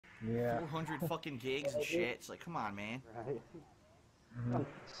Yeah. 400 fucking gigs and shit. It's like, come on, man. Right. Mhm.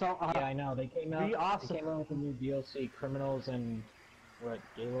 So, Yeah, I know. They came out. awesome. They came out with a new DLC, Criminals and what,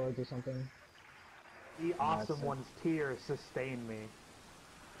 Gaylords or something. The awesome that's it. one's tears sustain me.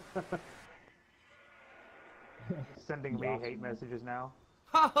 Sending The me awesome hate one. messages now.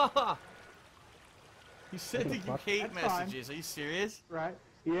 Ha ha ha! He's sending you fuck? hate That's fine. messages. Are you serious? Right?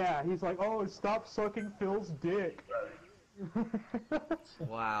 Yeah, he's like, oh, stop sucking Phil's dick.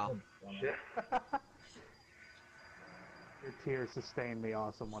 Wow. Your tears sustain me,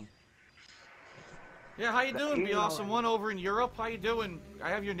 awesome one. Yeah, how you doing, email BeAwesomeOne over in Europe? How you doing? I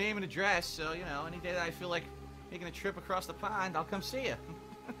have your name and address, so, you know, any day that I feel like making a trip across the pond, I'll come see you.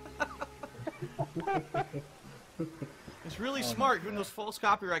 It's really smart doing those false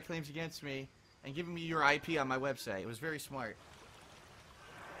copyright claims against me and giving me your IP on my website. It was very smart.